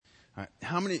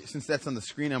how many, since that's on the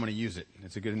screen, I'm going to use it.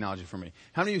 It's a good analogy for me.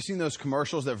 How many of you have seen those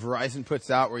commercials that Verizon puts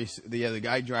out where the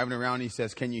guy driving around, he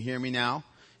says, "Can you hear me now?"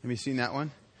 Have you seen that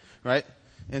one? Right?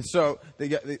 And so they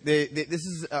got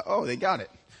it.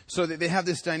 So they have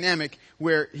this dynamic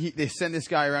where they send this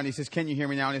guy around. He says, "Can you hear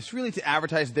me now?" And it's really to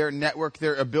advertise their network,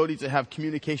 their ability to have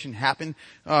communication happen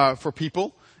for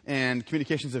people. And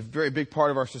communication is a very big part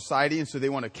of our society, and so they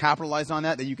want to capitalize on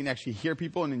that you can actually hear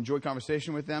people and enjoy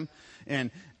conversation with them.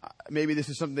 And maybe this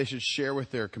is something they should share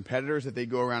with their competitors, that they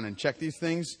go around and check these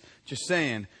things. Just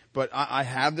saying. But I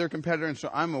have their competitor, and so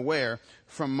I'm aware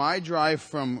from my drive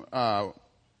from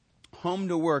home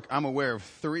to work, I'm aware of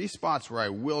 3 spots where I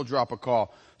will drop a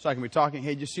call. So I can be talking,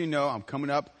 "Hey, just so you know, I'm coming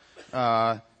up,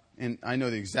 and I know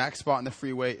the exact spot on the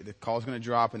freeway. The call's going to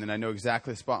drop, and then I know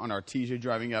exactly the spot on Artesia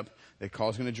driving up. The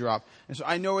call's going to drop." And so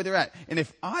I know where they're at. And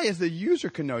if I, as the user,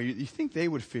 can know, you think they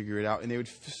would figure it out and they would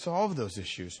solve those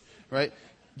issues, right?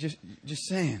 Just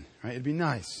saying, right? It'd be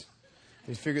nice.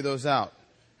 They'd figure those out.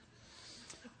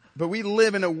 But we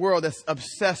live in a world that's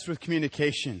obsessed with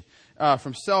communication.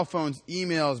 From cell phones,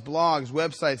 emails, blogs,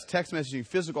 websites, text messaging,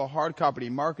 physical, hard copy,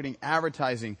 marketing,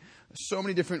 advertising. So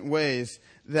many different ways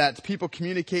that people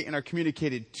communicate and are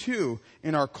communicated to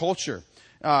in our culture.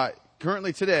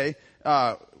 Currently today,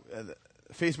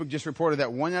 Facebook just reported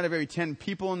that 1 out of every 10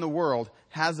 people in the world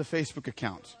has a Facebook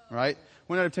account, right?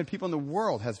 1 out of 10 people in the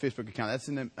world has a Facebook account. That's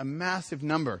a massive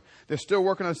number. They're still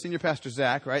working on Senior Pastor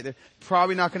Zach, right? They're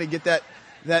probably not going to get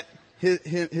that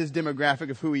his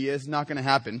demographic of who he is. Not going to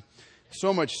happen.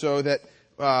 So much so that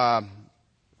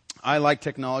I like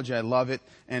technology. I love it.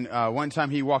 And one time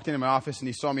he walked into my office and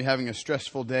he saw me having a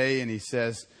stressful day, and he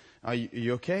says, "Are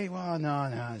you okay?" "Well,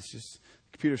 no, it's just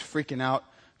the computer's freaking out,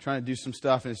 trying to do some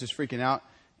stuff, and it's just freaking out."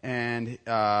 And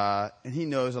he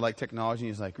knows I like technology.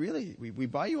 And he's like, "Really? We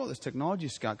buy you all this technology,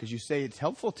 Scott, because you say it's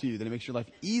helpful to you, that it makes your life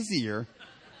easier.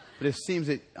 But it seems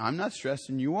that I'm not stressed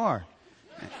and you are."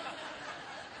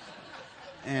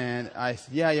 And I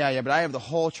said, yeah, but I have the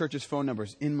whole church's phone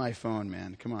numbers in my phone,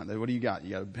 man. Come on, what do you got? You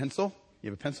got a pencil?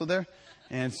 You have a pencil there?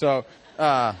 And so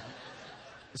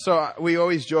we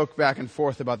always joke back and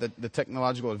forth about the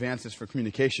technological advances for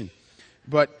communication.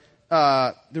 But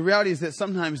the reality is that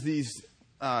sometimes these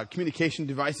communication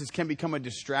devices can become a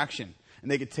distraction,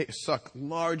 and they could suck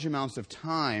large amounts of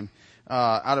time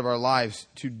out of our lives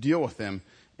to deal with them,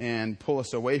 and pull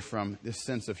us away from this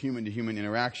sense of human-to-human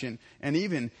interaction, and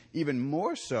even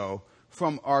more so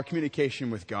from our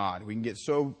communication with God. We can get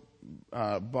so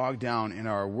bogged down in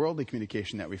our worldly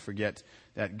communication that we forget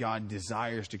that God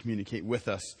desires to communicate with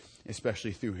us,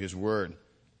 especially through His Word.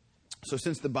 So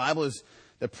since the Bible is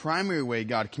the primary way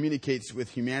God communicates with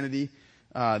humanity,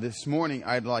 this morning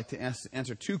I'd like to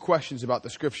answer 2 questions about the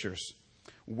Scriptures.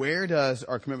 Where does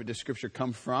our commitment to Scripture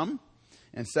come from?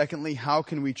 And secondly, how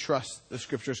can we trust the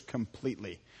Scriptures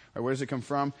completely? Or where does it come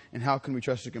from, and how can we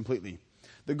trust it completely?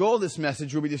 The goal of this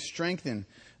message will be to strengthen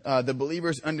the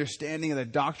believer's understanding of the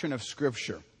doctrine of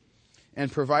Scripture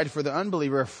and provide for the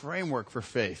unbeliever a framework for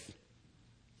faith.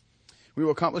 We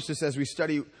will accomplish this as we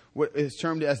study what is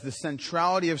termed as the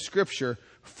centrality of Scripture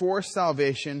for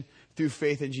salvation through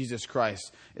faith in Jesus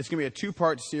Christ. It's going to be a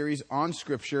 2-part series on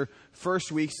Scripture.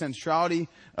 First week, centrality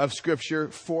of Scripture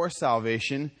for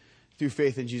salvation through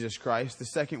faith in Jesus Christ. The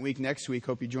second week, next week,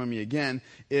 hope you join me again,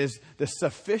 is the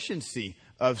sufficiency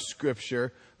of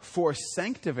Scripture for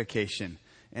sanctification.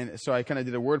 And so I kind of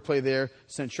did a wordplay there.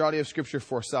 Centrality of Scripture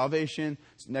for salvation.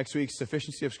 Next week,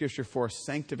 sufficiency of Scripture for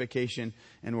sanctification.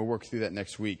 And we'll work through that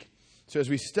next week. So as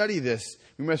we study this,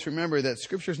 we must remember that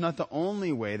Scripture is not the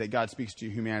only way that God speaks to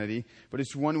humanity, but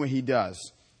it's one way He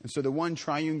does. And so the one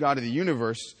triune God of the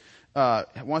universe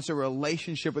wants a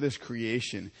relationship with His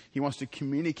creation. He wants to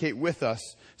communicate with us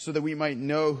so that we might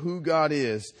know who God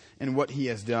is and what He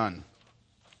has done.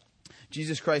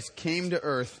 Jesus Christ came to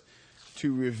earth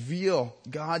to reveal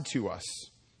God to us.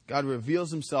 God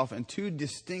reveals Himself in 2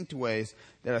 distinct ways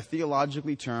that are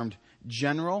theologically termed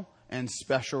general and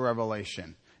special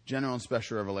revelation. General and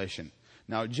special revelation.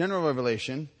 Now, general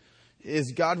revelation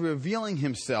is God revealing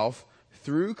Himself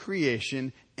through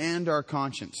creation and our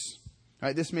conscience.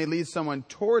 Right, this may lead someone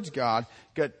towards God,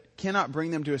 but cannot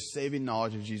bring them to a saving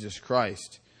knowledge of Jesus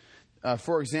Christ.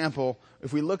 For example,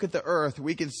 if we look at the earth,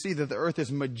 we can see that the earth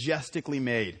is majestically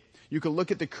made. You can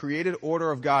look at the created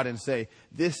order of God and say,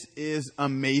 this is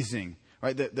amazing.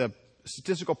 Right? The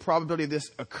statistical probability of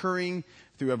this occurring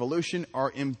through evolution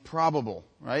are improbable.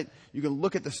 Right? You can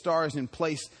look at the stars and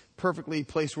perfectly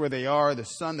place where they are, the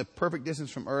sun, the perfect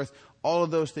distance from earth. All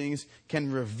of those things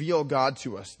can reveal God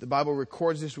to us. The Bible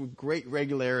records this with great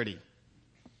regularity.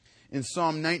 In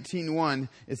Psalm 19:1,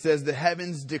 it says, "The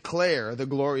heavens declare the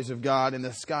glories of God, and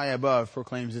the sky above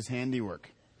proclaims his handiwork."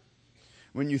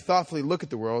 When you thoughtfully look at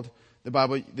the world, the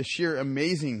Bible, the sheer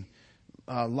amazing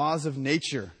laws of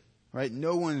nature, right?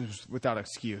 No one's without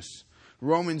excuse.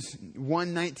 Romans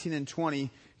 1:19 and 20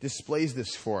 displays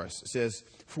this for us. It says,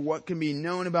 "For what can be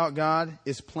known about God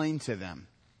is plain to them,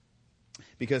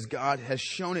 because God has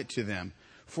shown it to them.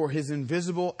 For his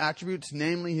invisible attributes,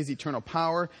 namely his eternal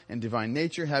power and divine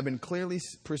nature, have been clearly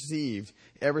perceived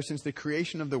ever since the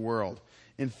creation of the world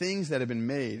in things that have been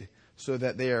made, so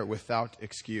that they are without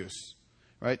excuse."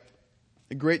 Right?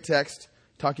 A great text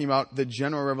talking about the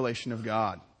general revelation of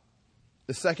God.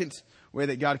 The second way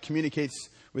that God communicates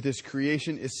with his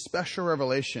creation is special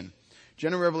revelation.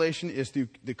 General revelation is through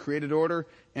the created order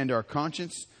and our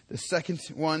conscience. The second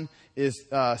one is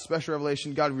special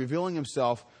revelation, God revealing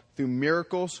himself through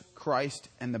miracles, Christ,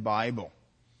 and the Bible.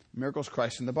 Miracles,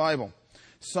 Christ, and the Bible.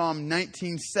 Psalm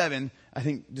 19:7, I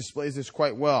think, displays this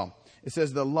quite well. It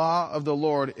says, "The law of the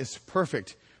Lord is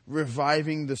perfect,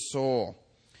 reviving the soul."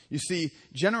 You see,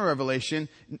 general revelation,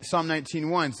 Psalm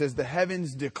 19:1 says, "The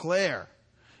heavens declare."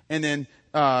 And then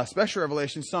special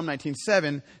revelation, Psalm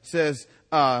 19:7 says,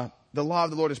 "The law of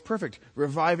the Lord is perfect,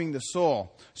 reviving the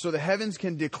soul." So the heavens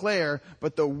can declare,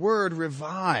 but the word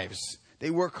revives. They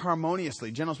work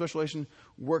harmoniously. General special revelation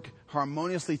work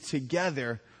harmoniously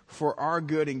together for our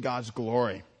good and God's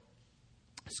glory.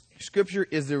 Scripture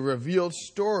is the revealed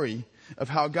story of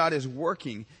how God is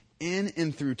working in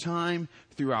and through time,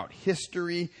 throughout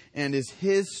history, and is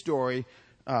his story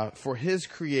for his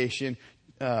creation,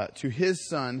 to his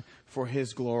Son for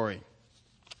his glory.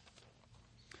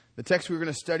 The text we're going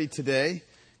to study today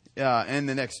and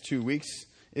the next 2 weeks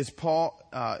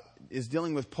is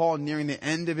dealing with Paul nearing the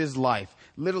end of his life,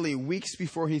 literally weeks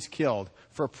before he's killed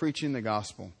for preaching the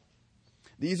gospel.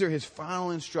 These are his final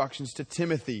instructions to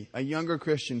Timothy, a younger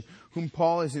Christian whom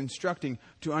Paul is instructing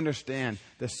to understand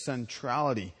the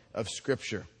centrality of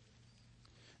Scripture.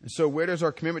 And so where does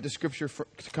our commitment to Scripture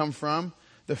come from?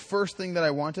 The first thing I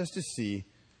want us to see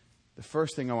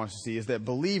is that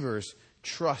believers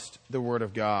trust the Word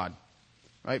of God.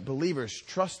 Right? Believers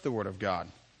trust the Word of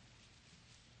God.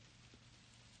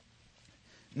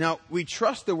 Now, we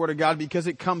trust the Word of God because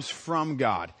it comes from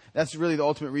God. That's really the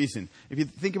ultimate reason. If you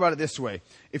think about it this way,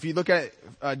 if you look at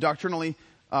it doctrinally,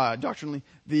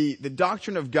 the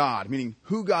doctrine of God, meaning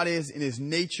who God is in his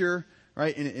nature,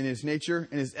 right? In his nature,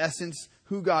 in his essence,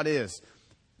 who God is.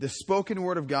 The spoken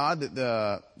Word of God,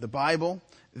 the Bible,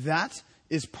 that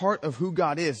is part of who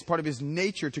God is, part of his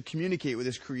nature to communicate with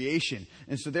his creation.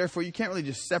 And so therefore you can't really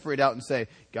just separate out and say,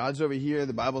 God's over here,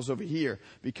 the Bible's over here.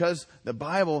 Because the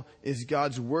Bible is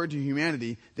God's word to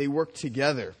humanity, they work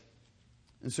together.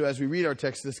 And so as we read our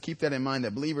text, let's keep that in mind,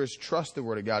 that believers trust the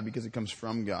Word of God because it comes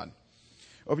from God.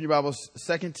 Open your Bibles,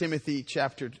 2 Timothy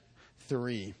chapter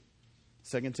 3.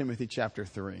 2 Timothy chapter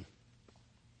 3. And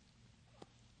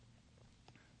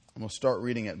we'll start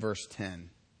reading at verse 10.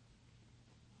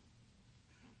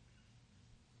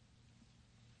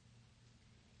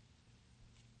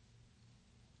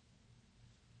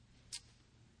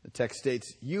 The text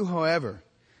states, "You, however,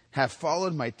 have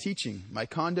followed my teaching, my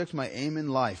conduct, my aim in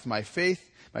life, my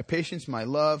faith, my patience, my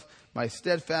love, my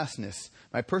steadfastness,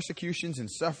 my persecutions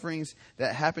and sufferings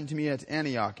that happened to me at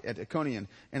Antioch, at Iconium,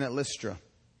 and at Lystra,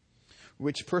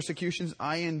 which persecutions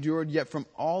I endured, yet from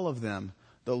all of them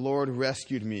the Lord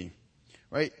rescued me."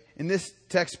 Right? In this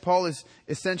text, Paul is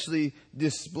essentially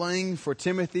displaying for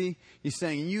Timothy, he's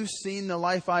saying, you've seen the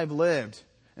life I've lived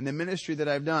and the ministry that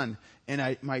I've done,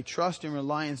 and my trust and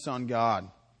reliance on God.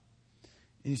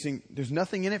 And he's saying, there's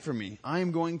nothing in it for me. I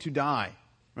am going to die.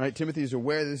 Right? Timothy is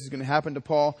aware that this is going to happen to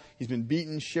Paul. He's been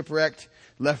beaten, shipwrecked,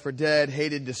 left for dead,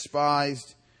 hated,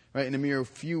 despised. Right? In a mere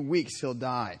few weeks, he'll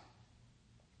die.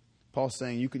 Paul's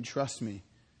saying, you can trust me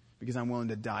because I'm willing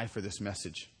to die for this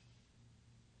message.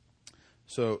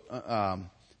 So,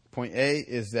 point A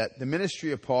is that the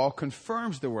ministry of Paul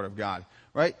confirms the Word of God.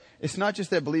 Right? It's not just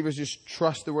that believers just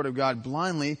trust the Word of God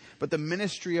blindly, but the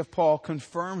ministry of Paul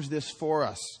confirms this for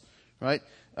us. Right?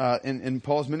 And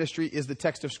Paul's ministry is the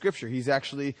text of Scripture. He's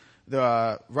actually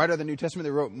the writer of the New Testament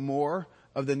that wrote more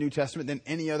of the New Testament than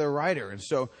any other writer. And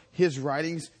so his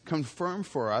writings confirm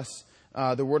for us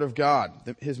the Word of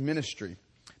God, his ministry.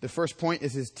 The first point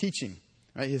is his teaching.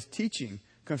 Right? His teaching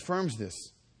confirms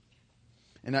this.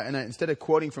 And instead of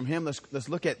quoting from him, let's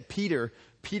look at Peter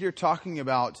talking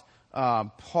about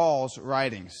Paul's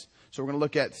writings. So we're going to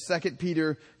look at 2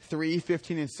 Peter 3,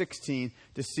 15 and 16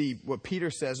 to see what Peter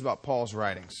says about Paul's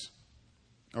writings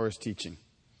or his teaching.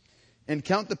 And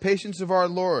count the patience of our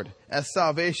Lord as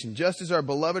salvation, just as our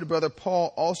beloved brother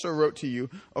Paul also wrote to you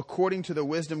according to the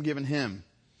wisdom given him,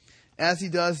 as he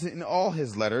does in all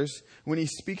his letters when he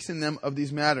speaks in them of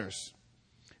these matters.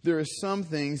 There are some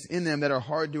things in them that are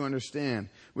hard to understand,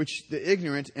 which the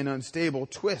ignorant and unstable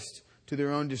twist to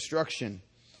their own destruction,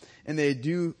 and they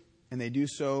do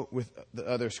so with the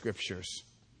other scriptures.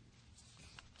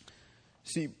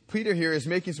 See, Peter here is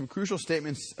making some crucial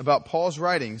statements about Paul's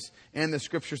writings and the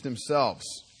scriptures themselves.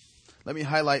 Let me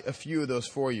highlight a few of those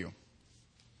for you.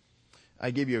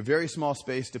 I gave you a very small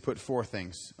space to put 4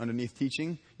 things. Underneath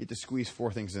teaching, you have to squeeze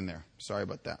 4 things in there. Sorry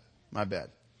about that. My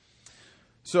bad.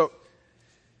 So,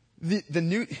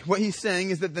 what he's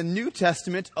saying is that the New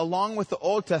Testament, along with the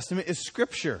Old Testament, is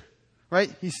Scripture.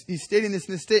 Right? He's stating this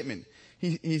in this statement.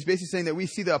 He's basically saying that we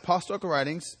see the apostolic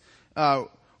writings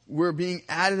were being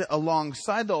added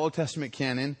alongside the Old Testament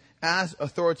canon as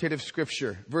authoritative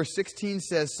scripture. Verse 16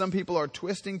 says some people are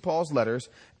twisting Paul's letters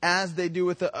as they do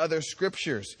with the other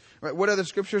scriptures. Right? What other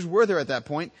scriptures were there at that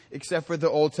point except for the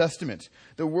Old Testament?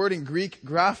 The word in Greek,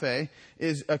 graphe,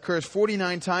 occurs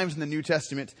 49 times in the New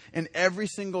Testament, and every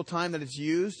single time that it's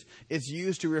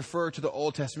used to refer to the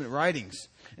Old Testament writings.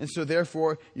 And so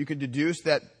therefore, you can deduce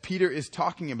that Peter is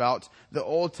talking about the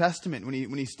Old Testament when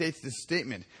he states this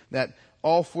statement, that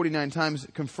all 49 times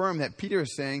confirm that Peter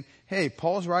is saying, hey,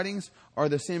 Paul's writings are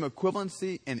the same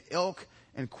equivalency and ilk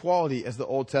and quality as the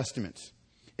Old Testament.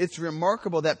 It's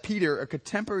remarkable that Peter, a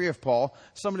contemporary of Paul,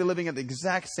 somebody living at the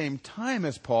exact same time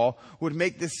as Paul, would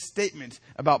make this statement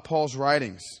about Paul's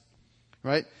writings.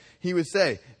 Right? He would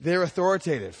say, they're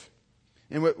authoritative.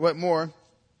 And what more,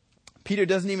 Peter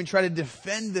doesn't even try to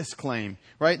defend this claim,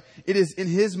 right? It is in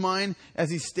his mind, as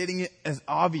he's stating it, as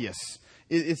obvious.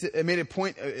 It made a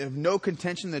point of no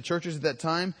contention in the churches at that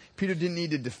time. Peter didn't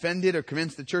need to defend it or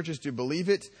convince the churches to believe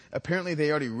it. Apparently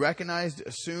they already recognized,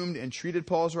 assumed, and treated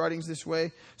Paul's writings this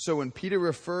way. So when Peter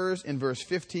refers in verse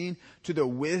 15 to the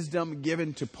wisdom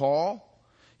given to Paul,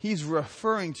 he's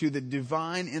referring to the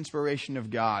divine inspiration of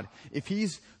God. If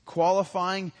he's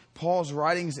qualifying Paul's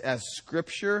writings as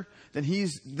scripture, then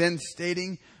he's then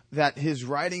stating that his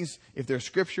writings, if they're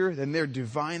scripture, then they're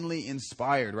divinely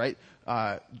inspired, right?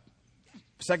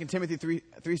 2 Timothy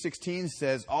 3:16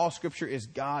 says all scripture is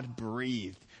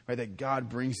God-breathed, right? That God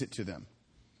brings it to them.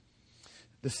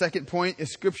 The second point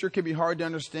is scripture can be hard to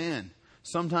understand.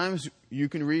 Sometimes you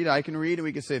can read, I can read, and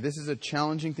we can say this is a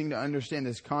challenging thing to understand.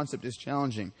 This concept is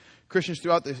challenging. Christians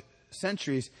throughout the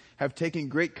centuries have taken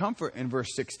great comfort in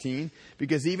verse 16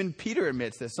 because even Peter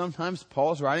admits that sometimes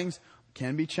Paul's writings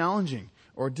can be challenging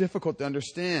or difficult to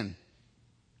understand.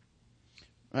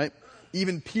 Right?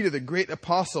 Even Peter, the great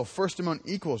apostle, first among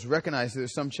equals, recognized that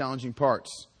there's some challenging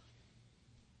parts.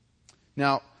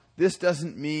 Now, this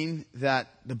doesn't mean that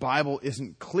the Bible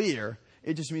isn't clear.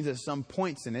 It just means that some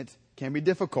points in it can be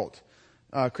difficult.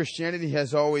 Christianity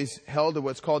has always held to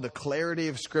what's called the clarity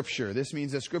of Scripture. This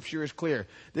means that Scripture is clear.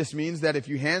 This means that if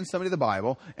you hand somebody the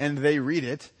Bible and they read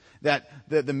it, that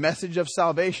the message of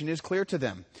salvation is clear to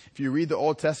them. If you read the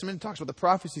Old Testament, it talks about the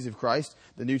prophecies of Christ.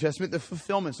 The New Testament, the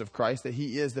fulfillments of Christ, that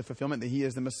He is the fulfillment, that He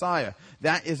is the Messiah.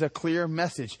 That is a clear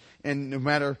message. And no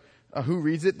matter who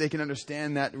reads it, they can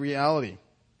understand that reality.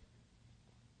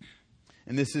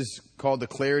 And this is called the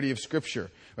clarity of Scripture,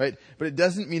 right? But it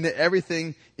doesn't mean that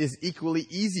everything is equally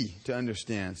easy to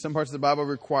understand. Some parts of the Bible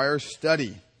require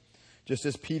study, just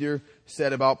as Peter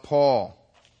said about Paul.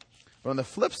 But on the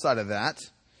flip side of that,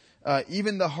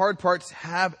 even the hard parts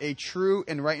have a true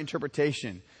and right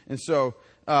interpretation. And so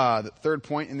the third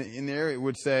point in there, it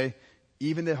would say,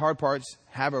 even the hard parts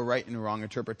have a right and wrong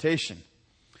interpretation,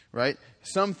 right?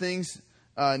 Some things,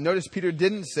 notice Peter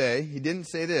didn't say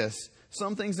this,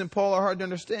 some things in Paul are hard to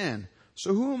understand.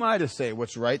 So who am I to say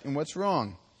what's right and what's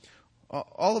wrong?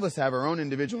 All of us have our own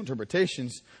individual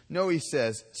interpretations. No, he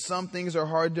says, some things are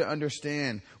hard to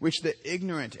understand, which the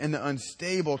ignorant and the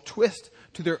unstable twist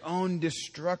to their own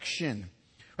destruction.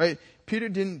 Right? Peter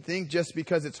didn't think just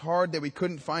because it's hard that we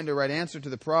couldn't find a right answer to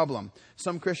the problem.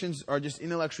 Some Christians are just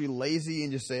intellectually lazy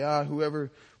and just say,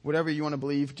 whatever you want to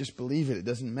believe, just believe it. It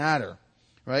doesn't matter.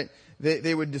 Right?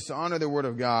 They would dishonor the Word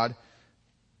of God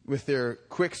with their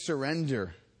quick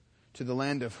surrender to the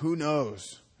land of who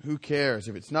knows, who cares.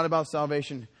 If it's not about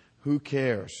salvation, who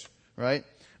cares, right?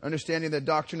 Understanding the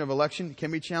doctrine of election can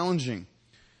be challenging.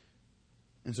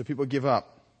 And so people give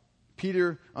up.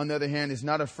 Peter, on the other hand, is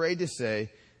not afraid to say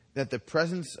that the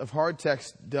presence of hard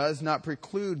text does not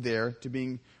preclude there to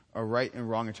being a right and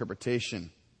wrong interpretation.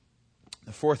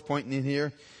 The fourth point in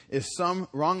here is some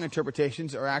wrong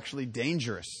interpretations are actually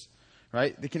dangerous,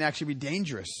 right? They can actually be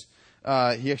dangerous.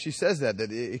 He actually says that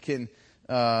it can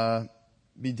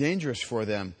be dangerous for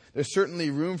them. There's certainly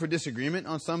room for disagreement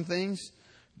on some things,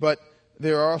 but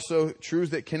there are also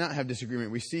truths that cannot have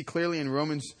disagreement. We see clearly in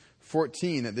Romans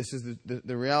 14 that this is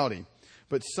the reality.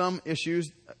 But some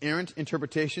issues, errant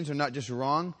interpretations, are not just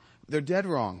wrong, they're dead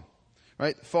wrong.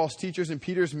 Right? False teachers in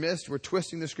Peter's midst were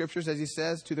twisting the scriptures, as he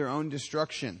says, to their own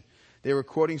destruction. They were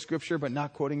quoting scripture but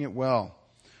not quoting it well.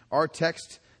 Our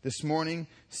text this morning,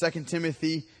 2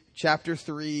 Timothy chapter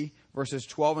 3, verses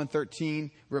 12 and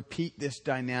 13, repeat this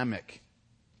dynamic.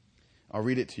 I'll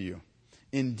read it to you.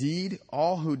 Indeed,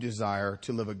 all who desire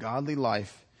to live a godly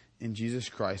life in Jesus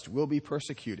Christ will be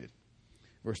persecuted.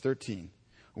 Verse 13.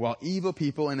 While evil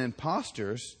people and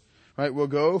impostors, right, will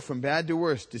go from bad to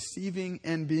worse, deceiving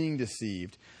and being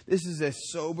deceived. This is a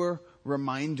sober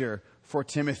reminder for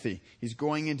Timothy. He's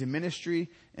going into ministry,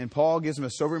 and Paul gives him a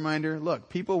sober reminder. Look,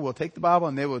 people will take the Bible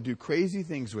and they will do crazy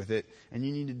things with it, and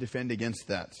you need to defend against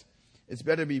that. It's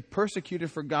better to be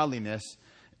persecuted for godliness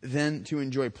than to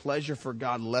enjoy pleasure for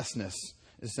godlessness,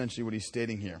 is essentially what he's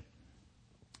stating here.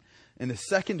 And the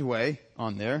second way,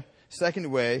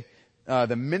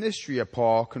 the ministry of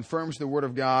Paul confirms the Word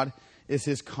of God is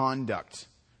his conduct,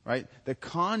 right? The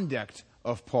conduct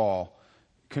of Paul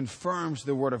confirms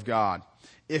the Word of God.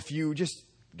 If you just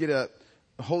get a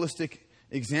holistic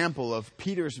example of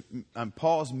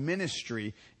Paul's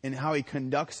ministry and how he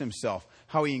conducts himself,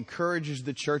 how he encourages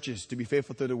the churches to be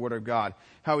faithful to the Word of God,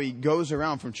 how he goes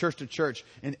around from church to church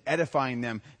and edifying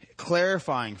them,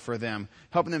 clarifying for them,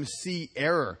 helping them see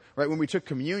error. Right? When we took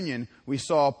communion, we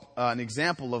saw an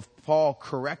example of Paul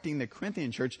correcting the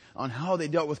Corinthian church on how they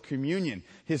dealt with communion.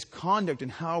 His conduct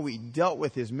and how he dealt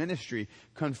with his ministry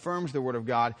confirms the Word of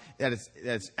God, that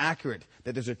it's accurate,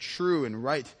 that there's a true and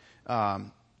right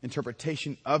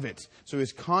interpretation of it. So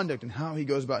his conduct and how he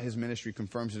goes about his ministry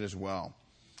confirms it as well.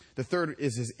 The third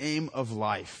is his aim of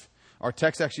life. Our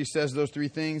text actually says those three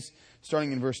things.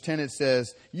 Starting in verse 10, it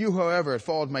says, You, however, have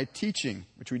followed my teaching,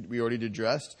 which we already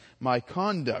addressed, my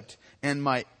conduct, and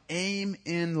my aim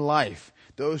in life.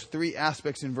 Those three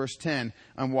aspects in verse 10,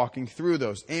 I'm walking through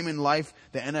those. Aim in life,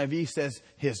 the NIV says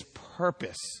his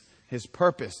purpose. His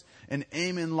purpose. And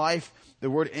aim in life, the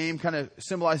word aim kind of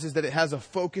symbolizes that it has a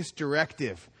focused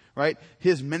directive, right?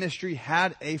 His ministry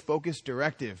had a focused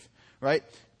directive, right?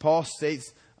 Paul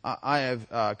states, I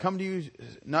have come to you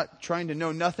not trying to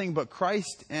know nothing but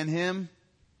Christ and Him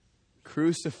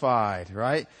crucified,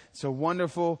 right? It's a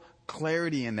wonderful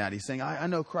clarity in that. He's saying, I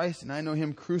know Christ and I know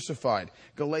Him crucified.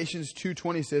 Galatians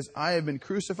 2:20 says, I have been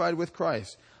crucified with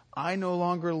Christ. I no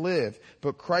longer live,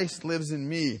 but Christ lives in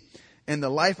me. And the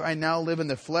life I now live in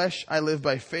the flesh, I live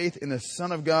by faith in the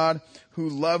Son of God who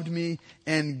loved me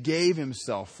and gave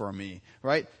Himself for me,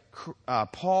 right?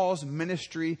 Paul's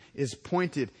ministry is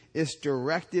pointed, it's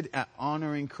directed at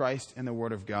honoring Christ and the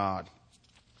Word of God.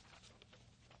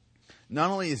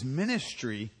 Not only his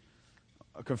ministry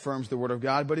confirms the Word of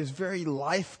God, but his very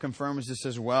life confirms this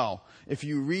as well. If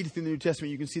you read through the New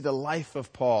Testament, you can see the life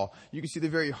of Paul. You can see the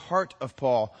very heart of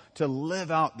Paul to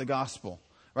live out the gospel,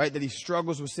 right? That he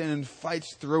struggles with sin and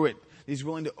fights through it. He's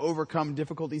willing to overcome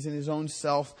difficulties in his own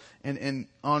self and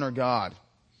honor God.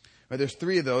 Right, there's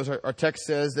three of those. Our text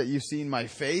says that you've seen my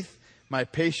faith, my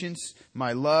patience,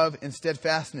 my love, and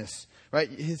steadfastness. Right?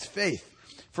 His faith.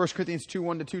 1 Corinthians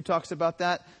 2:1-2 talks about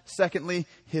that. Secondly,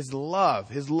 his love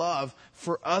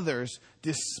for others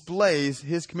displays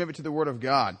his commitment to the Word of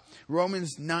God.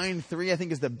 Romans 9:3, I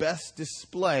think, is the best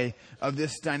display of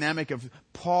this dynamic of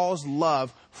Paul's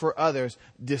love for others,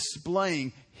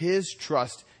 displaying his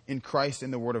trust in Christ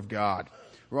and the Word of God.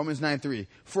 Romans 9:3,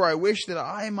 for I wish that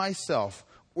I myself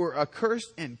were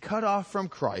accursed and cut off from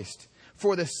Christ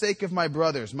for the sake of my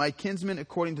brothers, my kinsmen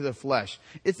according to the flesh.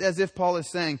 It's as if Paul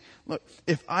is saying, look,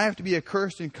 if I have to be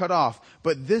accursed and cut off,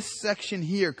 but this section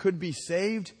here could be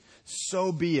saved,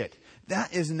 so be it.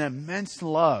 That is an immense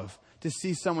love to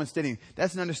see someone stating.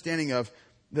 That's an understanding of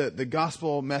the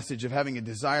gospel message of having a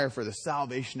desire for the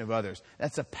salvation of others.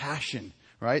 That's a passion,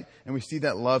 right? And we see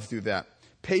that love through that.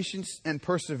 Patience and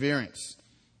perseverance.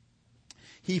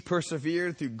 He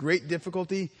persevered through great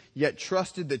difficulty, yet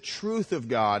trusted the truth of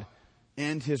God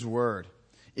and His Word.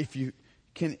 If you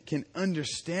can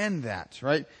understand that,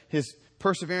 right? His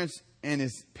perseverance and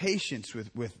his patience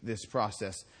with this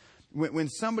process. When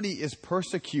somebody is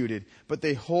persecuted, but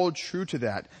they hold true to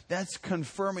that, that's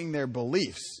confirming their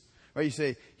beliefs. Right? You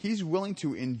say, he's willing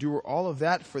to endure all of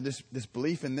that for this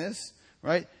belief in this,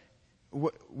 right?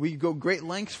 We go great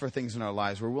lengths for things in our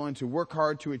lives. We're willing to work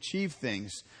hard to achieve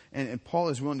things. And Paul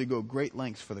is willing to go great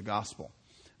lengths for the gospel.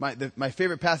 My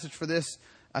favorite passage for this,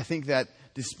 I think that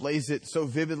displays it so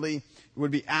vividly,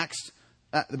 would be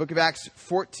the book of Acts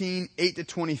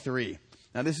 14:8-23.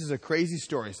 Now, this is a crazy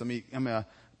story, so I'm going to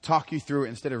talk you through it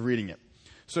instead of reading it.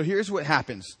 So here's what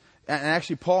happens. And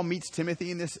actually, Paul meets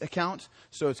Timothy in this account,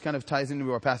 so it kind of ties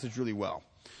into our passage really well.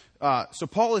 So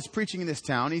Paul is preaching in this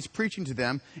town. He's preaching to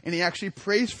them, and he actually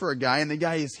prays for a guy, and the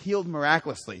guy is healed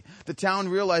miraculously. The town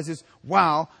realizes,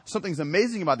 wow, something's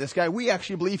amazing about this guy. We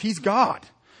actually believe he's God.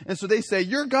 And so they say,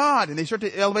 you're God. And they start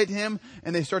to elevate him,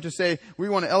 and they start to say, we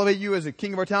want to elevate you as a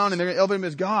king of our town, and they're going to elevate him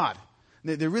as God.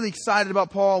 And they're really excited about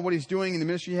Paul, what he's doing, and the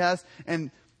ministry he has. And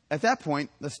at that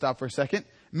point, let's stop for a second.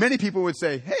 Many people would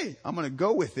say, hey, I'm going to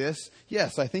go with this.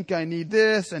 Yes, I think I need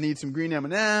this. I need some green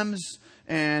M&Ms.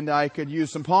 And I could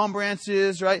use some palm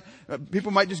branches, right?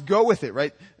 People might just go with it,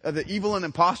 right? The evil and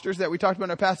imposters that we talked about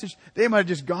in our passage, they might have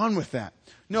just gone with that.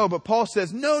 No, but Paul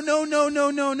says,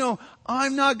 no.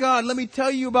 I'm not God. Let me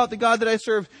tell you about the God that I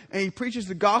serve. And he preaches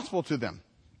the gospel to them.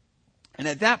 And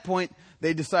at that point,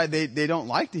 they decide they don't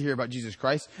like to hear about Jesus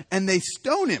Christ, and they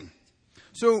stone him.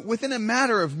 So within a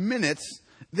matter of minutes,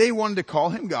 they wanted to call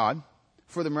him God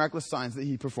for the miraculous signs that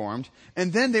he performed.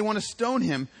 And then they want to stone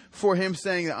him for him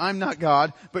saying that I'm not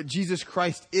God, but Jesus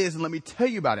Christ is, and let me tell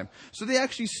you about him. So they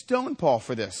actually stone Paul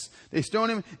for this. They stone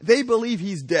him. They believe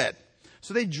he's dead.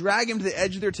 So they drag him to the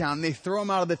edge of their town, and they throw him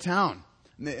out of the town.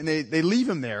 And they leave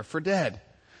him there for dead.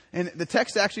 And the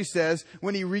text actually says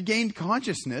when he regained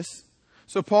consciousness,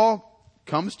 so Paul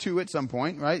comes to at some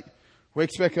point, right?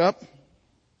 Wakes back up.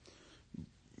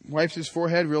 Wipes his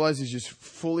forehead, realizes he's just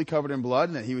fully covered in blood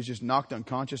and that he was just knocked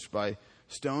unconscious by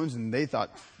stones and they thought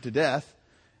to death.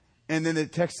 And then the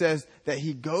text says that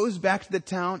he goes back to the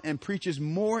town and preaches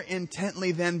more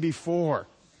intently than before.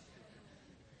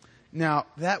 Now,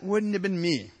 that wouldn't have been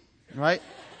me, right?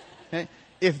 Okay?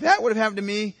 If that would have happened to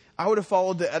me, I would have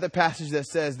followed the other passage that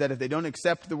says that if they don't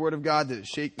accept the word of God, that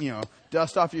shake,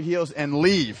 dust off your heels and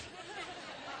leave.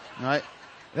 Right?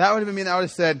 That would have been me. And I would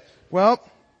have said, well,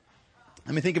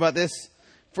 let me think about this.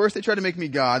 First, they tried to make me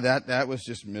God. That was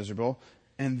just miserable.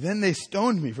 And then they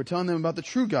stoned me for telling them about the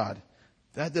true God.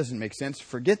 That doesn't make sense.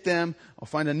 Forget them. I'll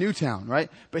find a new town, right?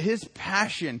 But his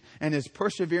passion and his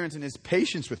perseverance and his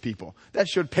patience with people, that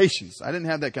showed patience. I didn't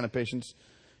have that kind of patience,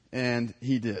 and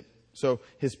he did. So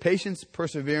his patience,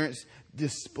 perseverance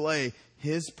display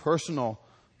his personal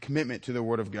commitment to the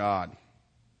Word of God.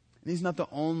 And he's not the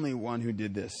only one who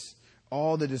did this.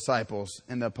 All the disciples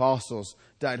and the apostles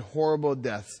died horrible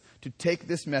deaths to take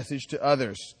this message to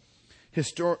others.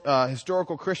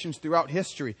 Historical Christians throughout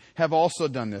history have also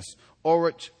done this.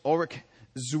 Ulrich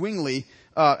Zwingli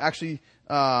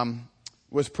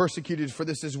was persecuted for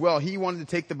this as well. He wanted to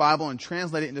take the Bible and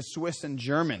translate it into Swiss and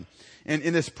German. And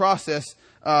in this process,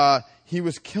 he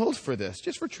was killed for this,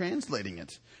 just for translating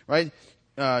it. Right?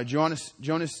 Jonas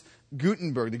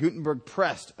Gutenberg, the Gutenberg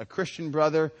Press, a Christian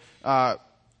brother,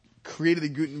 created the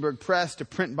Gutenberg Press to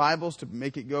print Bibles, to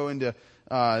make it go into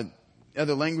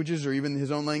other languages or even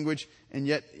his own language, and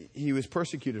yet he was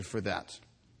persecuted for that.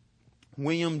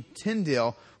 William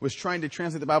Tyndale was trying to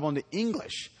translate the Bible into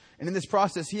English. And in this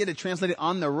process, he had to translate it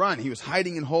on the run. He was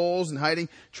hiding in holes and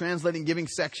translating, giving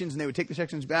sections, and they would take the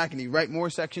sections back, and he'd write more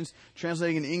sections,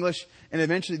 translating in English. And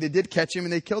eventually they did catch him,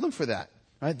 and they killed him for that.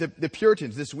 Right? The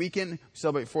Puritans, this weekend, we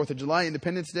celebrate 4th of July,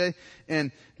 Independence Day,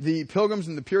 and the Pilgrims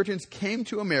and the Puritans came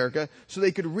to America so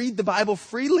they could read the Bible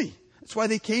freely. That's why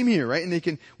they came here, right? And they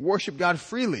can worship God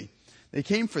freely. They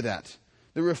came for that.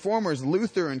 The Reformers,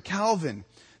 Luther and Calvin,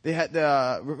 they had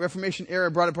the Reformation era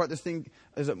brought apart this thing.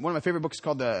 One of my favorite books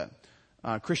called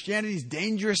Christianity's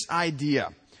Dangerous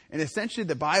Idea. And essentially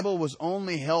the Bible was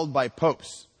only held by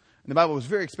popes. And the Bible was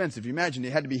very expensive. You imagine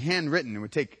it had to be handwritten. It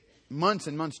would take months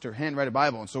and months to handwrite a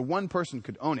Bible. And so one person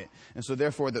could own it. And so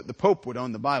therefore the Pope would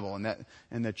own the Bible.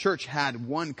 And the church had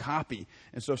one copy.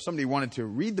 And so if somebody wanted to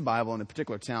read the Bible in a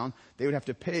particular town, they would have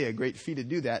to pay a great fee to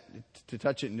do that, to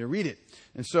touch it and to read it.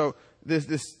 And so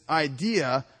this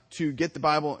idea to get the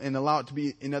Bible and allow it to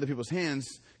be in other people's hands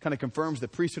kind of confirms the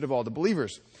priesthood of all the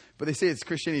believers. But they say it's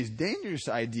Christianity's dangerous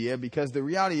idea because the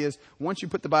reality is once you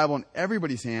put the Bible in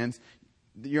everybody's hands,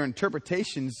 your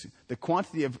interpretations, the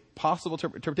quantity of possible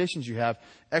interpretations you have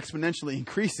exponentially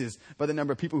increases by the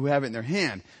number of people who have it in their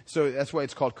hand. So that's why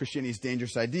it's called Christianity's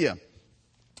dangerous idea.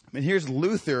 And here's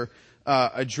Luther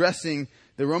addressing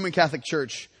the Roman Catholic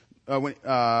Church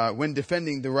when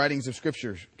defending the writings of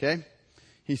Scripture. Okay?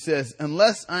 He says,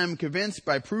 unless I am convinced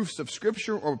by proofs of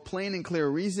Scripture or plain and clear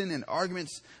reason and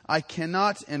arguments, I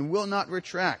cannot and will not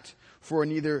retract, for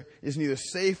it is neither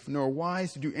safe nor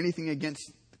wise to do anything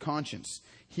against conscience.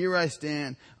 Here I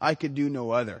stand, I could do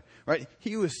no other. Right?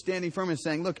 He was standing firm and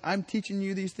saying, look, I'm teaching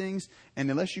you these things,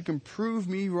 and unless you can prove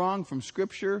me wrong from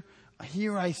Scripture,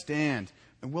 here I stand.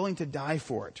 I'm willing to die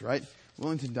for it, right?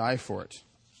 Willing to die for it.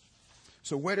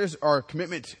 So where does our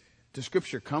commitment to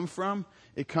Scripture come from?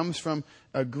 It comes from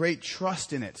a great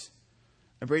trust in it,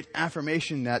 a great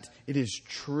affirmation that it is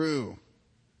true.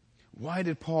 Why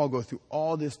did Paul go through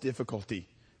all this difficulty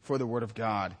for the Word of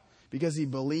God? Because he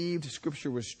believed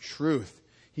Scripture was truth.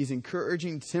 He's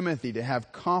encouraging Timothy to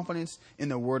have confidence in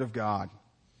the Word of God.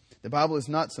 The Bible is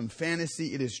not some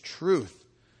fantasy, it is truth,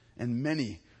 and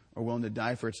many are willing to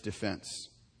die for its defense.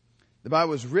 The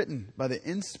Bible was written by the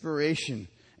inspiration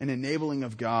and enabling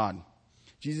of God.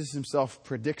 Jesus himself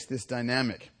predicts this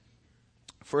dynamic.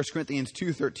 1 Corinthians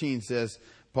 2:13 says,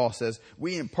 Paul says,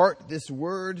 "We impart this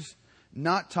words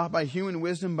not taught by human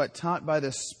wisdom, but taught by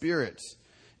the Spirit."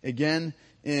 Again,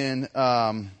 in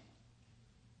 2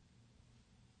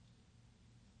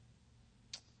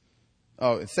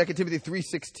 Timothy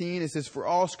 3:16, it says, "For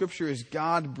all Scripture is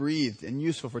God-breathed and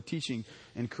useful for teaching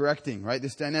and correcting." Right?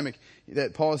 This dynamic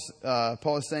that Paul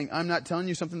is saying, I'm not telling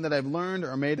you something that I've learned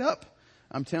or made up.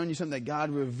 I'm telling you something that God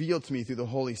revealed to me through the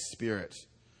Holy Spirit.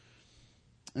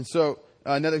 And so,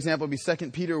 another example would be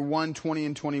 2 Peter 1:20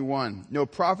 and 21. "No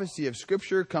prophecy of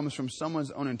Scripture comes from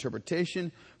someone's own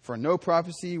interpretation, for no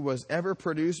prophecy was ever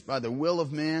produced by the will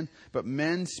of man, but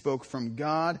men spoke from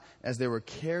God as they were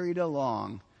carried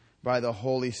along by the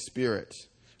Holy Spirit."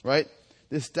 Right?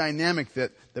 This dynamic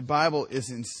that the Bible is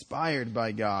inspired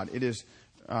by God. It is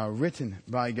written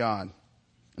by God.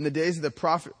 In the days of the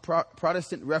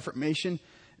Protestant Reformation,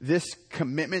 this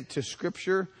commitment to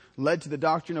Scripture led to the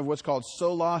doctrine of what's called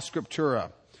sola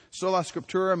scriptura. Sola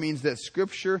scriptura means that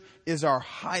Scripture is our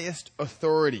highest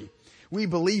authority. We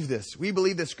believe this. We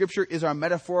believe that Scripture is our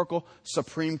metaphorical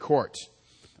Supreme Court,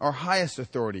 our highest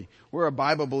authority. We're a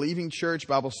Bible-believing church,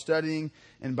 Bible-studying,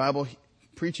 and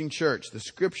Bible-preaching church. The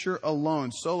Scripture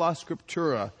alone, sola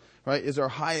scriptura, right, is our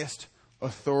highest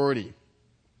authority.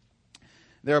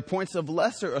 There are points of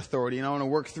lesser authority, and I want to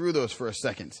work through those for a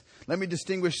second. Let me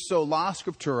distinguish sola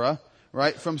scriptura,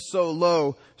 right, from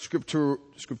solo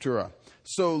scriptura.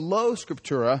 Solo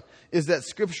scriptura is that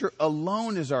Scripture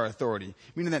alone is our authority,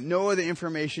 meaning that no other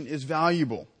information is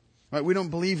valuable. Right? We don't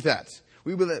believe that.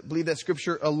 We believe that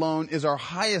Scripture alone is our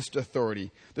highest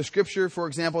authority. The Scripture, for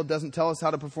example, doesn't tell us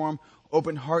how to perform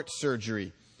open heart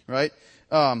surgery. Right?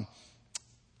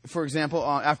 For example,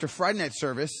 after Friday night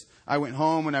service, I went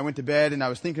home and I went to bed and I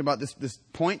was thinking about this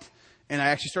point, and I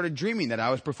actually started dreaming that I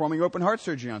was performing open heart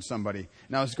surgery on somebody.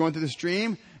 And I was going through this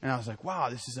dream, and I was like, wow,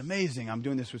 this is amazing. I'm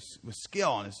doing this with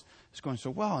skill, and it's going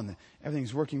so well, and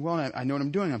everything's working well, and I know what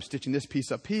I'm doing. I'm stitching this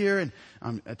piece up here, and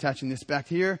I'm attaching this back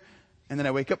here. And then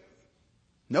I wake up.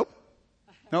 Nope.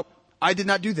 I did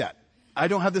not do that. I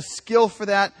don't have the skill for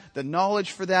that, the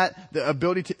knowledge for that, the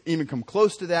ability to even come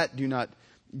close to that. Do not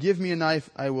give me a knife.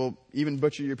 I will even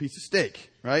butcher your piece of steak,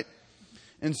 right?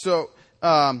 And so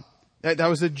that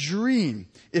was a dream.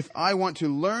 If I want to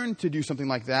learn to do something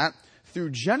like that,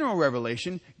 through general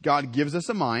revelation, God gives us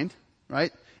a mind,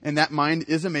 right? And that mind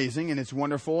is amazing and it's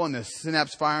wonderful, and the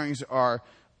synapse firings are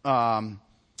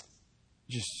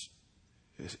just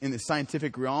in the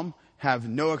scientific realm have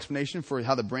no explanation for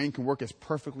how the brain can work as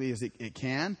perfectly as it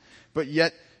can. But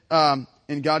yet,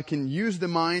 and God can use the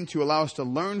mind to allow us to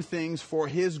learn things for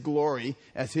His glory,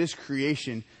 as His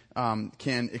creation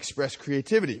can express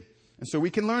creativity. And so we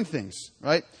can learn things,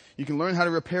 right? You can learn how to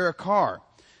repair a car.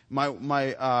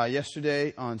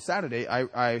 Yesterday, on Saturday,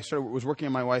 I was working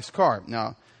on my wife's car.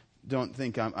 Now, don't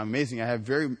think I'm amazing. I have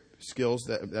very skills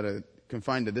that are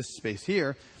confined to this space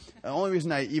here. The only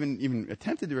reason I even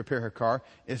attempted to repair her car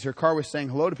is her car was saying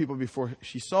hello to people before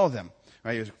she saw them.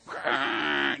 Right? It was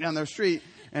down the street,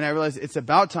 and I realized it's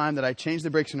about time that I changed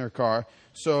the brakes in her car.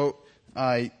 So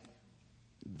I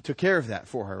took care of that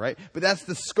for her, right? But that's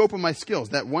the scope of my skills.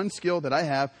 That one skill that I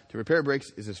have to repair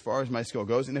brakes is as far as my skill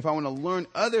goes. And if I want to learn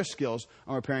other skills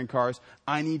on repairing cars,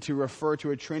 I need to refer to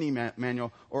a training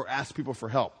manual or ask people for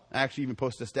help. I actually even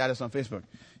posted a status on Facebook.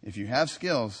 If you have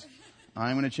skills,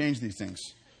 I'm going to change these things,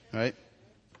 right?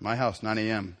 My house, 9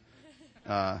 a.m.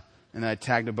 And I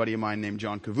tagged a buddy of mine named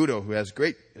John Cavuto, who has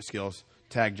great skills.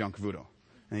 Tag John Cavuto.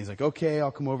 And he's like, okay,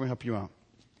 I'll come over and help you out.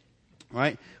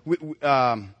 Right?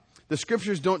 The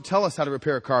Scriptures don't tell us how to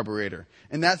repair a carburetor.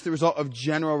 And that's the result of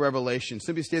general revelation.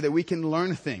 Simply state that we can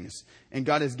learn things. And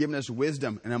God has given us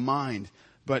wisdom and a mind.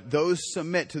 But those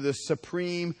submit to the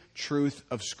supreme truth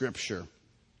of Scripture.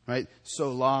 Right?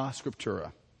 Sola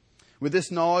scriptura. With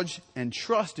this knowledge and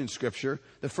trust in Scripture,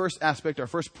 the first aspect, our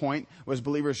first point, was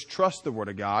believers trust the Word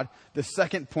of God. The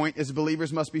second point is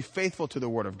believers must be faithful to the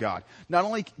Word of God. Not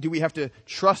only do we have to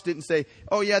trust it and say,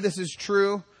 oh yeah, this is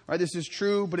true, right? This is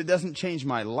true, but it doesn't change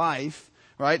my life,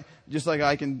 right? Just like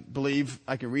I can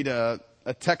read a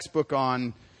textbook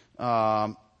on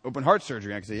open heart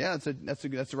surgery. I can say, yeah, that's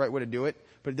the right way to do it,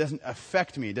 but it doesn't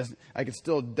affect me. I could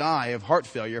still die of heart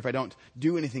failure if I don't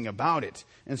do anything about it.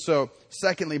 And so,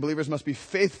 secondly, believers must be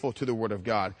faithful to the Word of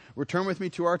God. Return with me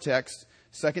to our text,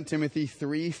 2 Timothy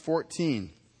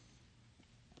 3:14.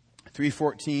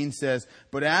 3:14 says,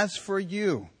 "But as for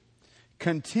you,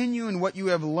 continue in what you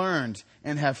have learned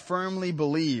and have firmly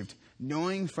believed,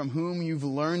 knowing from whom you've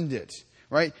learned it."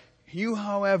 Right? "You,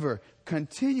 however,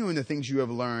 continue in the things you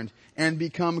have learned and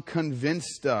become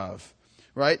convinced of."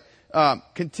 Right?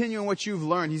 Continue in what you've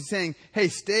learned. He's saying, hey,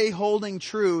 stay holding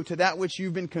true to that which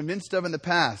you've been convinced of in the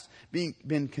past.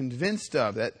 Been convinced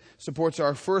of. That supports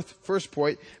our first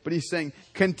point. But he's saying,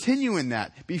 continue in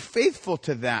that. Be faithful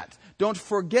to that. Don't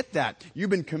forget that. You've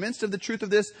been convinced of the truth of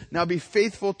this. Now be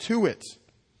faithful to it.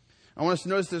 I want us to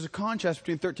notice there's a contrast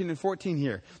between 13 and 14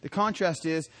 here. The contrast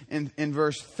is, in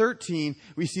verse 13,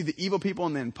 we see the evil people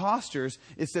and the imposters.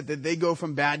 It's that they go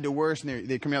from bad to worse, and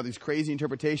they come out with these crazy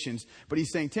interpretations. But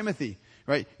he's saying, Timothy,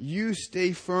 right, you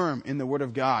stay firm in the Word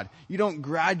of God. You don't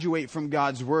graduate from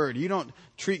God's Word. You don't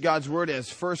treat God's Word as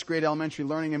first grade elementary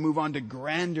learning and move on to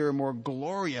grander, more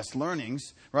glorious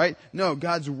learnings, right? No,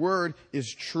 God's Word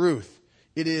is truth.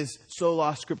 It is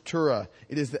sola scriptura.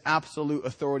 It is the absolute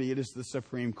authority. It is the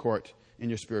supreme court in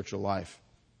your spiritual life.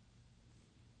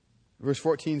 Verse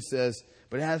 14 says,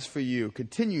 "But as for you,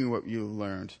 continue what you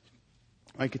learned."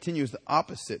 Right? Continue is the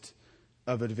opposite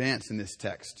of advance in this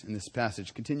text, in this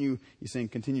passage. Continue, he's saying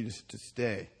continue to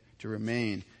stay, to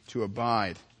remain, to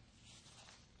abide.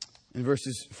 In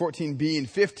verses 14b and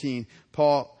 15,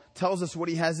 Paul tells us what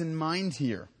he has in mind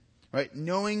here. Right?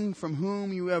 "Knowing from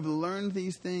whom you have learned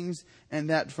these things, and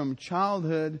that from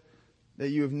childhood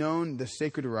that you have known the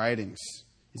sacred writings."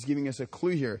 He's giving us a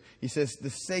clue here. He says the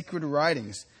sacred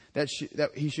writings that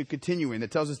he should continue in.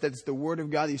 That tells us that it's the Word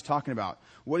of God he's talking about.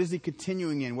 What is he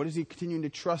continuing in? What is he continuing to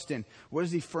trust in? What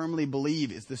does he firmly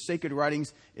believe? It's the sacred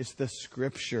writings. It's the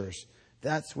Scriptures.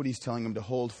 That's what he's telling him to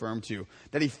hold firm to.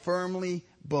 That he firmly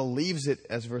believes it,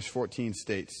 as verse 14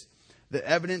 states. The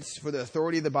evidence for the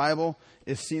authority of the Bible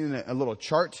is seen in a little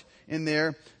chart in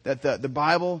there, that the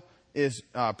Bible is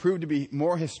proved to be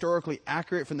more historically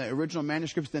accurate from the original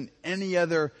manuscripts than any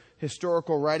other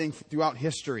historical writing throughout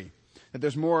history. That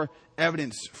there's more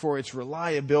evidence for its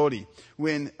reliability.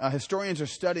 When historians are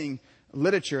studying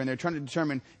literature and they're trying to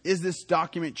determine, is this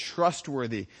document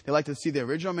trustworthy? They like to see the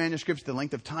original manuscripts, the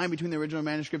length of time between the original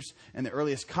manuscripts and the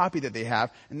earliest copy that they have,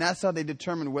 and that's how they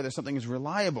determine whether something is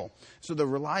reliable. So the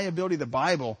reliability of the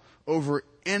Bible over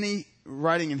any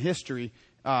writing in history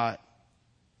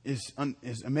is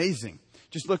amazing.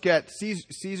 Just look at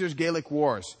Caesar's Gallic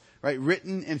Wars, right?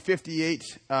 Written in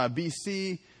 58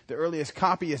 BC. The earliest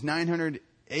copy is 900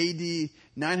 AD,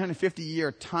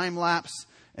 950-year time lapse.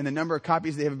 And the number of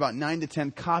copies, they have about 9 to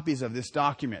 10 copies of this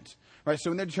document. Right? So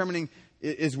when they're determining,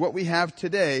 is what we have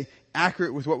today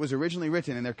accurate with what was originally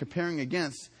written, and they're comparing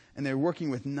against, and they're working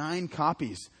with 9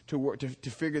 copies to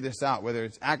figure this out, whether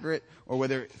it's accurate or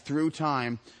whether through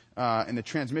time and the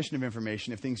transmission of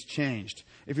information, if things changed.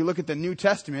 If you look at the New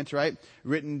Testament, right,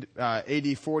 written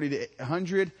AD 40 to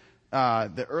 100,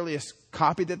 the earliest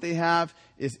copy that they have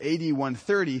is AD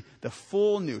 130. The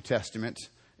full New Testament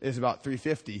is about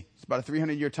 350. It's about a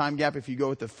 300-year time gap if you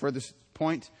go at the furthest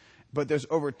point. But there's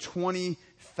over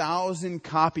 20,000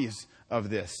 copies of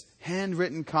this,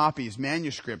 handwritten copies,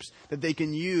 manuscripts, that they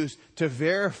can use to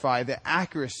verify the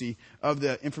accuracy of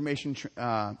the information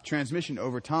transmission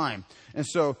over time. And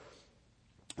so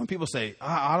when people say,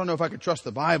 I don't know if I could trust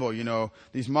the Bible,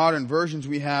 these modern versions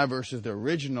we have versus the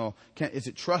original, is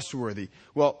it trustworthy?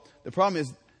 Well, the problem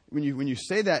is, when you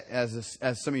say that as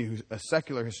somebody who's a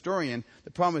secular historian,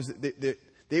 the problem is that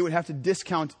they would have to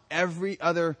discount every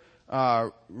other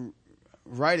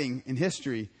writing in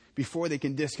history before they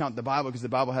can discount the Bible, because the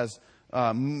Bible has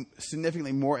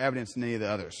significantly more evidence than any of the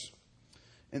others.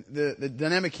 And the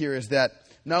dynamic here is that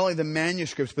not only the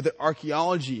manuscripts, but the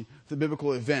archaeology of the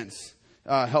biblical events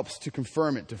helps to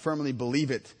confirm it, to firmly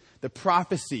believe it. The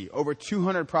prophecy, over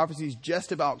 200 prophecies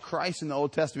just about Christ in the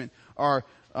Old Testament are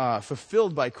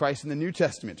fulfilled by Christ in the New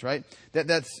Testament, right?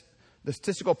 That's the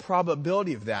statistical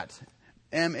probability of that.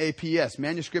 MAPS,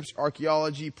 manuscripts,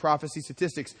 archaeology, prophecy,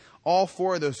 statistics. All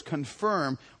 4 of those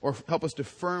confirm or help us to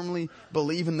firmly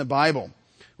believe in the Bible.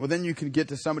 Well, then you can get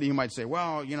to somebody who might say,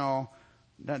 well,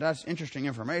 that's interesting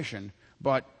information,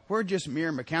 but we're just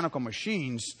mere mechanical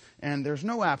machines, and there's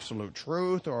no absolute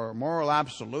truth or moral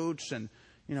absolutes, and,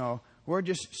 we're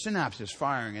just synapses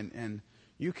firing, and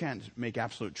you can't make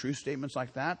absolute truth statements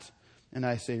like that. And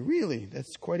I say, really?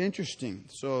 That's quite interesting.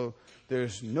 So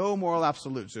there's no moral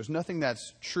absolutes. There's nothing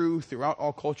that's true throughout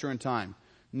all culture and time.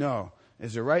 No.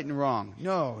 Is there right and wrong?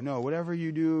 No, whatever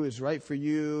you do is right for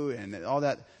you and all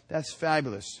that. That's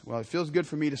fabulous. Well, it feels good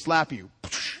for me to slap you.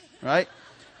 Right?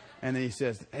 And then he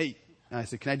says, hey, and I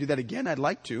said, can I do that again? I'd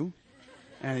like to.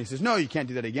 And he says, no, you can't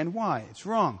do that again. Why? It's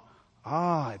wrong.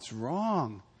 It's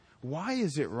wrong. Why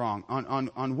is it wrong?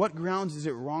 On what grounds is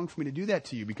it wrong for me to do that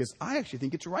to you? Because I actually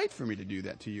think it's right for me to do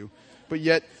that to you. But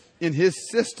yet, in his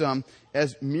system,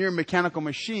 as mere mechanical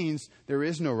machines, there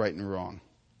is no right and wrong.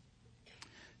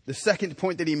 The second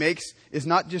point that he makes is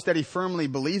not just that he firmly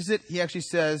believes it. He actually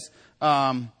says,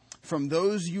 from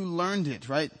those you learned it,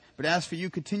 right? But as for you,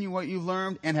 continue what you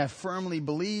learned and have firmly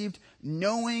believed,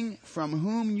 knowing from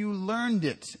whom you learned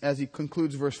it, as he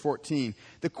concludes verse 14.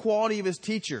 The quality of his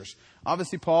teachers.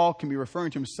 Obviously, Paul can be referring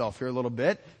to himself here a little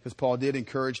bit, because Paul did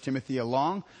encourage Timothy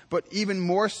along. But even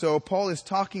more so, Paul is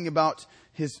talking about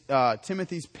his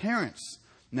Timothy's parents.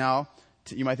 Now,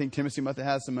 you might think Timothy must have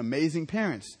had some amazing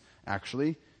parents.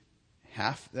 Actually,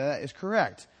 half that is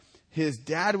correct. His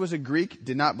dad was a Greek,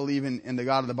 did not believe in the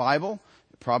God of the Bible,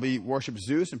 probably worshipped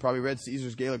Zeus and probably read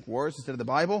Caesar's Gallic Wars instead of the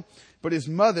Bible. But his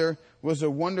mother was a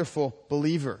wonderful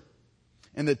believer.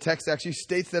 And the text actually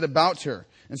states that about her.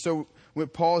 And so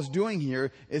what Paul is doing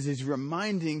here is he's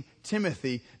reminding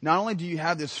Timothy, not only do you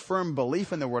have this firm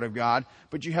belief in the Word of God,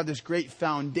 but you have this great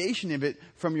foundation of it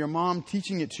from your mom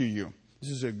teaching it to you.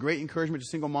 This is a great encouragement to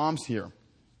single moms here.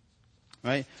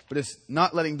 Right? But it's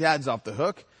not letting dads off the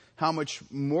hook. How much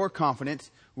more confident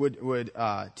would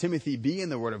Timothy be in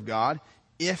the Word of God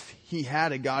if he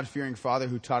had a God-fearing father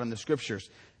who taught him the Scriptures?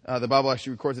 The Bible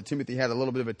actually records that Timothy had a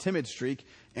little bit of a timid streak,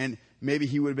 and maybe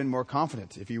he would have been more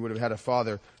confident if he would have had a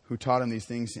father who taught him these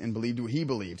things and believed what he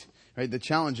believed. Right? The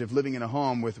challenge of living in a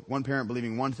home with one parent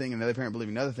believing one thing and another parent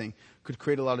believing another thing could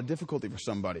create a lot of difficulty for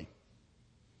somebody.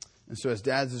 And so as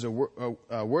dads, there's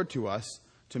a word to us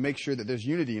to make sure that there's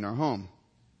unity in our home.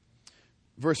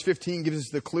 Verse 15 gives us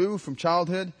the clue from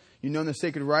childhood. You know in the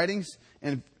sacred writings.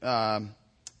 And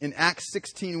in Acts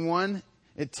 16:1,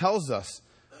 it tells us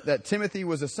that Timothy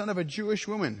was a son of a Jewish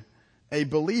woman, a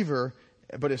believer,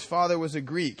 but his father was a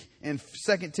Greek. In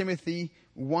 2 Timothy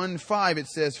 1:5, it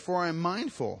says, for I am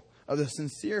mindful of the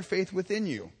sincere faith within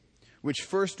you, which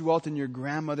first dwelt in your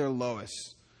grandmother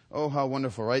Lois. Oh, how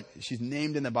wonderful, right? She's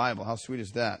named in the Bible. How sweet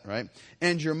is that, right?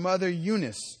 And your mother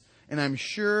Eunice, and I'm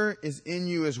sure is in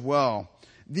you as well.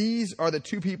 These are the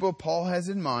two people Paul has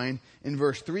in mind in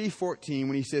verse 3:14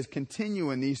 when he says,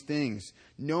 continue in these things,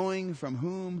 knowing from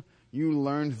whom you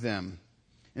learned them.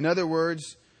 In other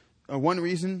words, one of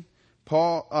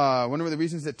the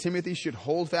reasons that Timothy should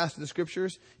hold fast to the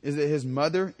Scriptures is that his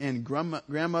mother and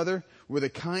grandmother were the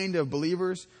kind of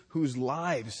believers whose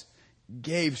lives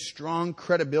gave strong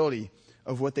credibility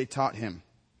of what they taught him.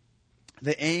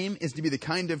 The aim is to be the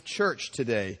kind of church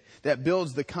today that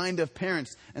builds the kind of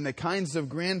parents and the kinds of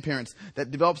grandparents that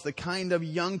develops the kind of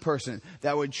young person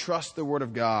that would trust the Word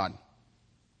of God.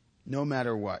 No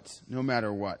matter what. No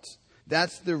matter what.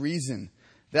 That's the reason.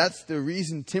 That's the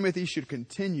reason Timothy should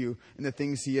continue in the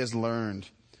things he has learned.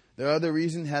 The other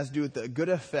reason has to do with the good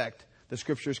effect the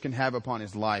Scriptures can have upon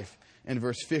his life. And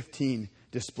verse 15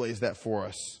 displays that for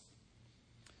us.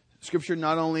 Scripture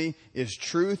not only is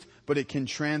truth, but it can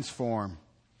transform.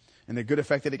 And the good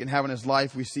effect that it can have on his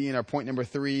life, we see in our point number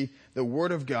 3, the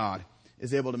Word of God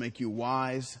is able to make you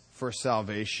wise for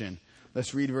salvation.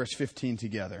 Let's read verse 15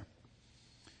 together.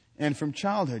 And from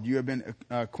childhood you have been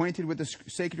acquainted with the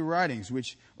sacred writings,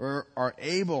 which are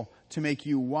able to make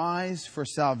you wise for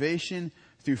salvation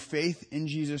through faith in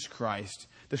Jesus Christ.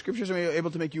 The Scriptures are able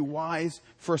to make you wise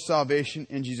for salvation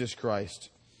in Jesus Christ.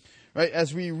 Right?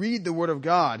 As we read the Word of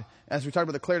God, as we talk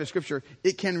about the clarity of Scripture,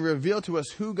 it can reveal to us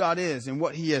who God is and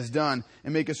what He has done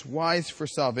and make us wise for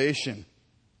salvation.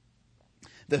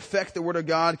 The effect the Word of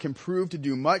God can prove to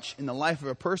do much in the life of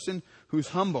a person who's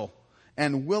humble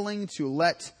and willing to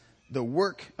let the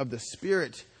work of the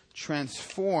Spirit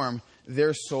transform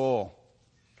their soul.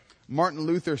 Martin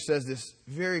Luther says this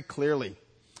very clearly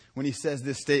when he says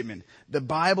this statement. The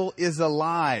Bible is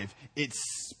alive. It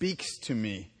speaks to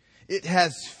me. It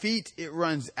has feet. It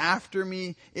runs after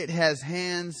me. It has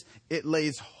hands. It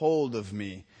lays hold of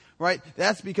me. Right?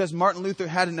 That's because Martin Luther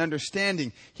had an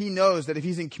understanding. He knows that if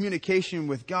he's in communication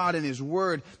with God and His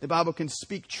Word, the Bible can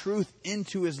speak truth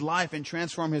into his life and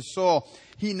transform his soul.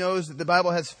 He knows that the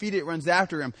Bible has feet, it runs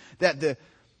after him. That the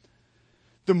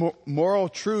moral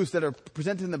truths that are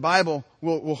presented in the Bible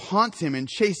will haunt him and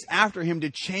chase after him to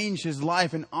change his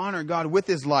life and honor God with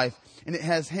his life. And it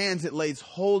has hands, it lays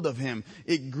hold of him.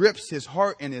 It grips his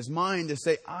heart and his mind to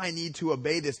say, I need to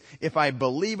obey this. If I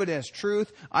believe it as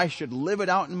truth, I should live it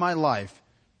out in my life.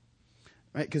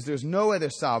 Right? Because there's no other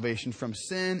salvation from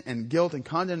sin and guilt and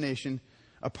condemnation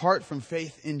apart from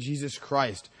faith in Jesus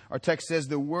Christ. Our text says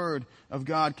the Word of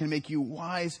God can make you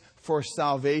wise for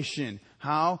salvation.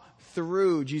 How?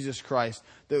 Through Jesus Christ.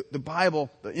 The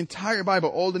Bible, the entire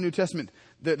Bible, Old and New Testament,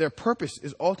 their purpose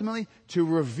is ultimately to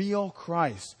reveal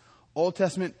Christ. Old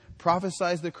Testament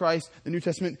prophesies the Christ. The New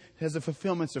Testament has the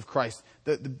fulfillments of Christ.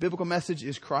 The biblical message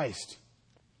is Christ.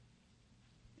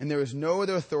 And there is no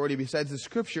other authority besides the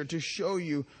Scripture to show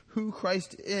you who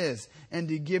Christ is and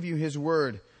to give you His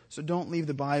Word. So don't leave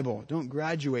the Bible. Don't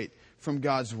graduate from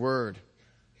God's Word.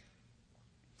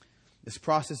 This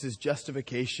process is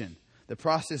justification, the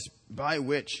process by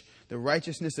which the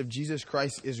righteousness of Jesus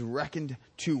Christ is reckoned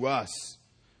to us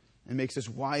and makes us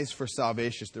wise for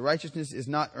salvation. The righteousness is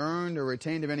not earned or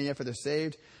retained of any effort to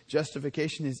saved.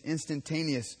 Justification is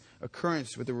instantaneous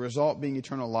occurrence with the result being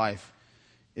eternal life.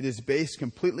 It is based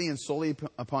completely and solely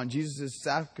upon Jesus'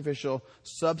 sacrificial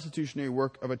substitutionary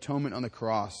work of atonement on the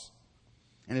cross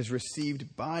and is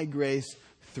received by grace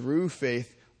through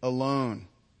faith alone.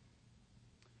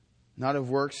 Not of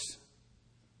works,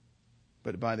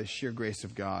 but by the sheer grace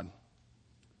of God.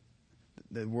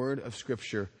 The word of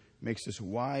Scripture makes us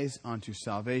wise unto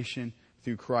salvation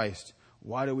through Christ.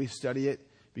 Why do we study it?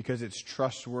 Because it's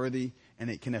trustworthy and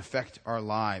it can affect our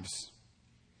lives.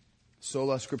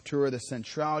 Sola Scriptura, the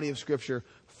centrality of Scripture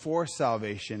for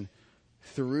salvation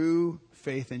through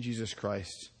faith in Jesus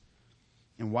Christ.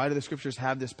 And why do the Scriptures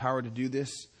have this power to do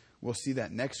this? We'll see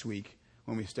that next week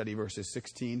when we study verses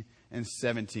 16 and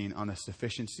 17 on the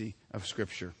sufficiency of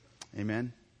Scripture.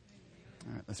 Amen?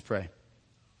 All right, let's pray.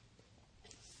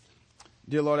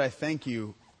 Dear Lord, I thank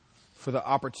you for the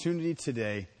opportunity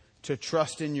today to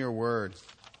trust in your word.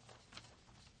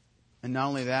 And not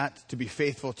only that, to be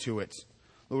faithful to it.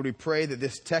 Lord, we pray that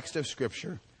this text of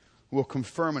Scripture will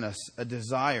confirm in us a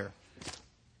desire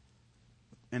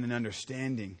and an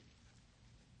understanding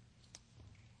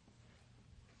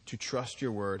to trust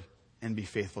your word and be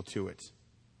faithful to it.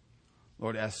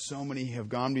 Lord, as so many have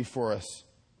gone before us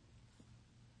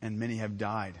and many have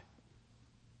died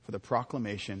for the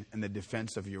proclamation and the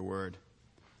defense of your word,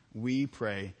 we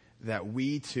pray that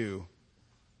we too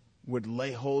would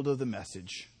lay hold of the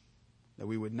message, that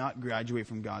we would not graduate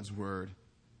from God's word,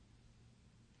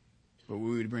 but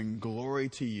we would bring glory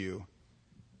to you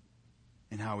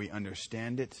in how we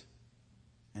understand it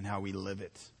and how we live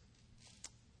it.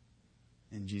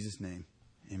 In Jesus' name,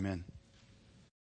 amen.